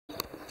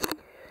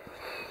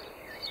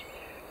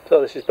So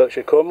this is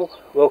Boatshed Cornwall.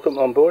 Welcome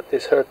on board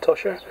this Herd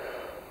Tosher.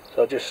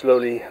 So I'll just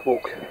slowly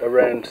walk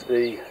around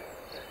the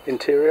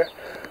interior,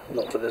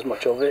 not that there's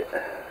much of it,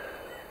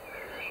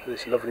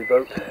 this lovely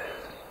boat.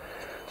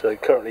 So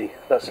currently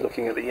that's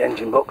looking at the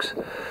engine box.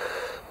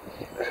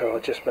 So I'll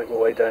just make my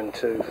way down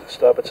to the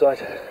starboard side.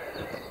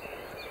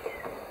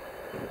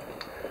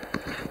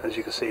 As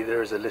you can see,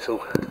 there is a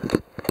little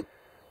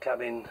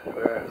cabin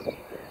where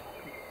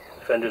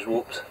fenders,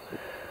 warps,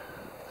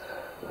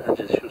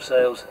 additional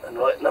sails, and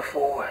right in the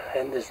fore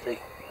end is the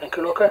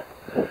anchor locker.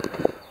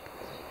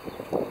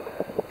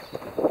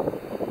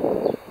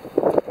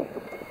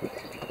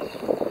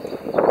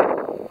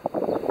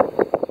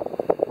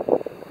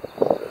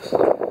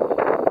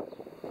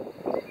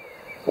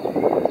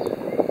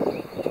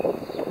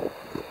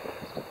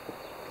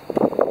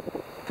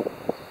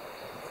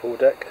 Fore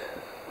deck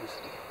is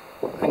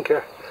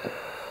anchor,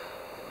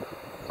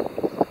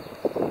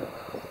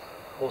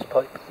 hose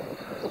pipe,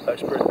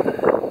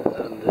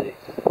 bowsprit, and the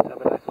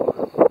tabernacle.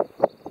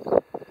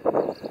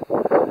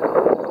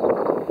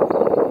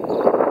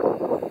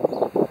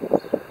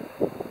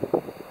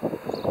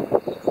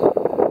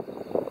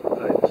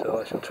 Right, so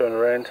I shall turn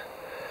around.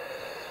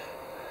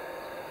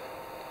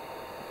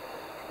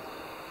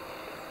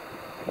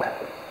 I'll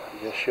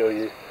just show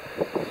you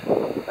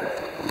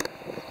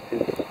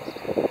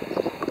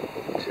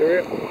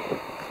interior.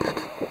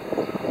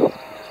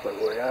 Just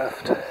make way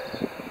aft.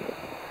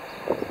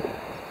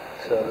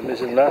 So the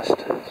mizzen mast.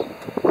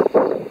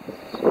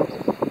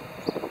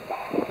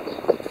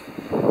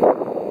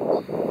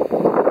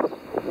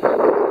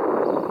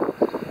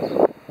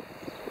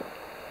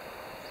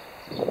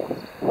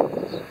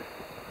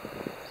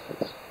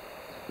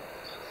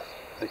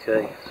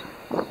 Okay,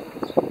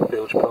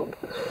 bilge pump,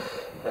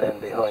 and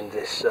behind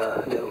this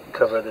little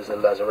cover there's a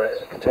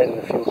lazarette containing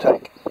the fuel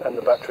tank and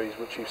the batteries,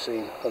 which you've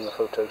seen on the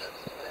photos.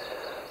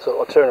 So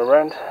I'll turn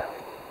around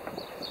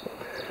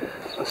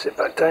and sit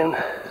back down.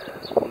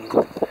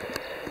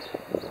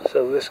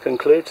 So this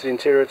concludes the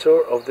interior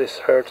tour of this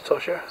Herd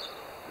Tosher.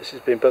 This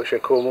has been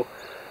Boatshed Cornwall.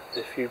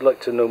 If you'd like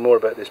to know more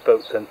about this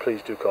boat, then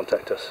please do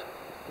contact us.